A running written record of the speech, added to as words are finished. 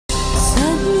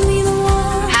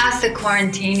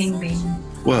quarantining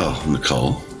been? Well,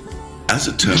 Nicole, as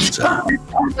it turns out...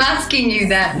 I'm asking you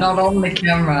that, not on the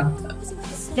camera.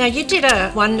 Now, you did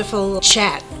a wonderful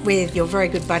chat with your very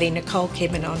good buddy Nicole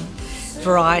Kidman on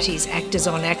Variety's Actors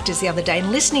on Actors the other day,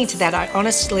 and listening to that, I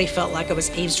honestly felt like I was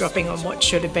eavesdropping on what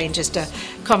should have been just a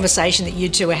conversation that you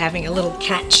two were having, a little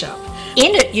catch-up.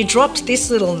 In it, you dropped this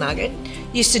little nugget.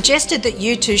 You suggested that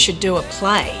you two should do a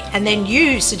play, and then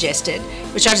you suggested,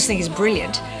 which I just think is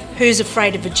brilliant, Who's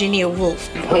Afraid of Virginia Woolf?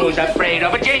 Who's afraid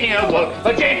of Virginia Woolf?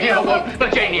 Virginia Woolf,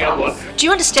 Virginia Woolf. Do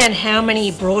you understand how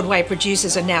many Broadway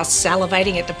producers are now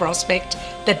salivating at the prospect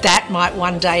that that might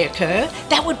one day occur?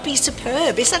 That would be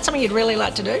superb. Is that something you'd really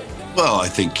like to do? Well, I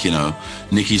think,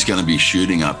 Nikki's going to be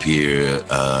shooting up here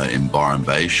in Byron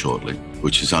Bay shortly,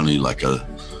 which is only like a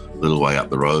little way up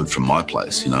the road from my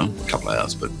place, a couple of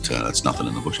hours, but it's nothing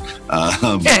in the bush.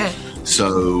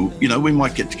 So, we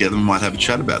might get together and might have a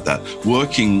chat about that.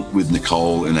 Working with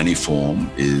Nicole in any form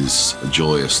is a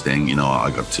joyous thing. I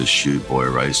got to shoot Boy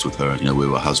Erased with her. We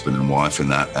were husband and wife in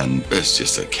that, and it's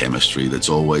just a chemistry that's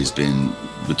always been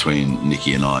between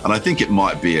Nikki and I. And I think it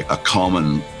might be a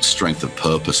common strength of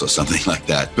purpose or something like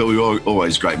that. But we were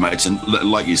always great mates. And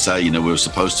like you say, we were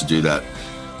supposed to do that,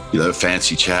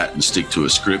 fancy chat and stick to a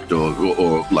script or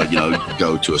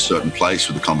go to a certain place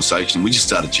with a conversation. We just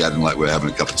started chatting like we're having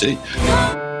a cup of tea.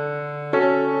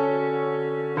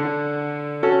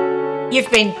 You've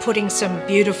been putting some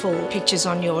beautiful pictures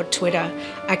on your Twitter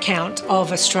account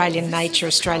of Australian nature,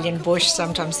 Australian bush,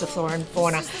 sometimes the flora and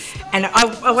fauna. And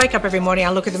I wake up every morning, I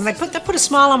look at them, they put a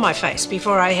smile on my face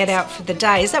before I head out for the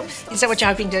day. Is that what you're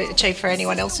hoping to achieve for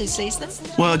anyone else who sees them?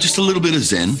 Well, just a little bit of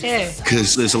zen. Yeah.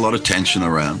 Because there's a lot of tension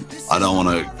around. I don't want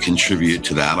to contribute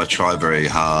to that. I try very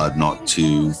hard not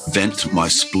to vent my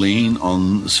spleen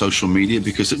on social media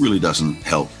because it really doesn't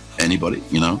help anybody,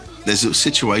 There's a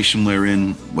situation we're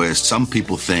in where some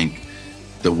people think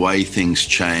the way things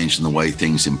change and the way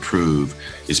things improve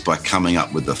is by coming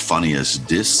up with the funniest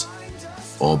diss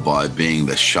or by being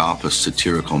the sharpest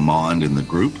satirical mind in the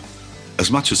group. As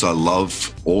much as I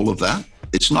love all of that,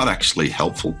 it's not actually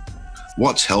helpful.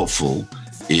 What's helpful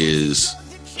is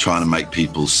trying to make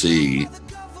people see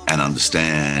and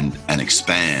understand and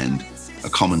expand a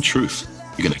common truth.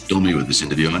 You're going to kill me with this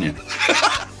interview, aren't you?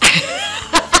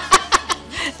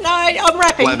 No, I'm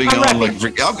rapping.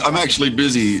 I'm actually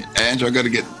busy, Ange. I've got to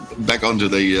get back onto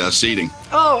the seeding.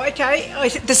 Oh, okay.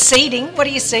 The seeding? What are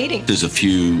you seeding? There's a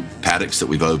few paddocks that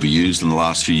we've overused in the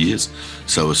last few years.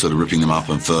 So we're sort of ripping them up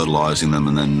and fertilising them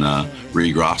and then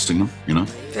regrassing them,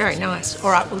 Very nice.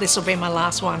 All right, well, this will be my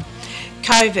last one.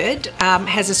 COVID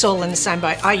has us all in the same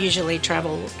boat. I usually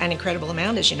travel an incredible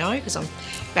amount, as you know, because I'm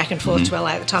back and forth to LA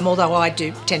at the time, although I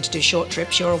do tend to do short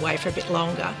trips. You're away for a bit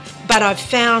longer. But I've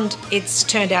found it's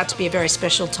turned out to be a very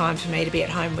special time for me to be at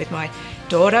home with my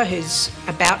daughter, who's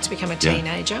about to become a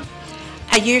teenager.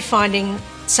 Yeah. Are you finding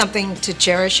something to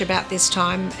cherish about this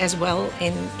time as well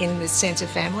in the sense of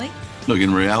family? Look,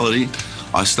 in reality,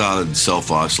 I started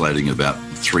self-isolating about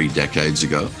 3 decades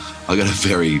ago. I got a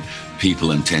very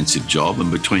people-intensive job,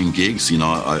 and between gigs,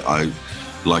 I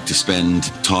like to spend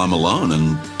time alone.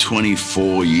 And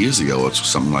 24 years ago or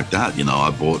something like that,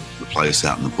 I bought the place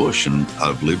out in the bush, and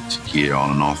I've lived here on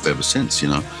and off ever since,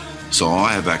 So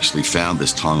I have actually found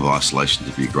this time of isolation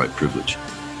to be a great privilege.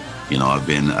 I've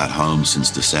been at home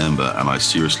since December, and I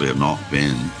seriously have not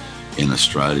been in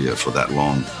Australia for that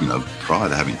long, prior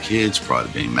to having kids, prior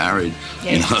to being married.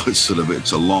 Yeah.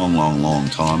 It's a long, long, long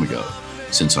time ago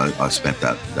since I spent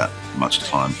that much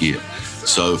time here.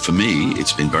 So for me,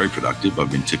 it's been very productive. I've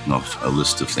been ticking off a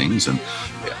list of things, and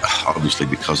obviously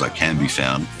because I can be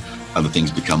found, other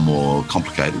things become more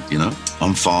complicated,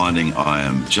 I'm finding I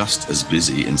am just as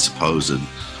busy in supposed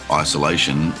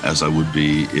isolation as I would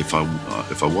be if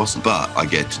I wasn't. But I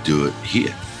get to do it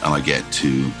here, and I get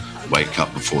to wake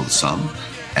up before the sun,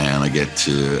 and I get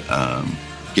to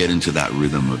get into that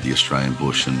rhythm of the Australian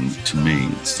bush. And to me,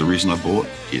 it's the reason I bought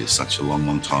here such a long,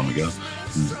 long time ago.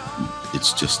 It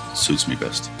just suits me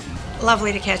best.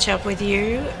 Lovely to catch up with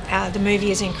you. The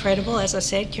movie is incredible, as I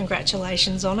said.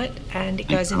 Congratulations on it. And it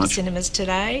goes into cinemas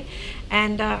today.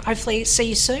 And hopefully see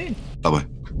you soon. Bye-bye.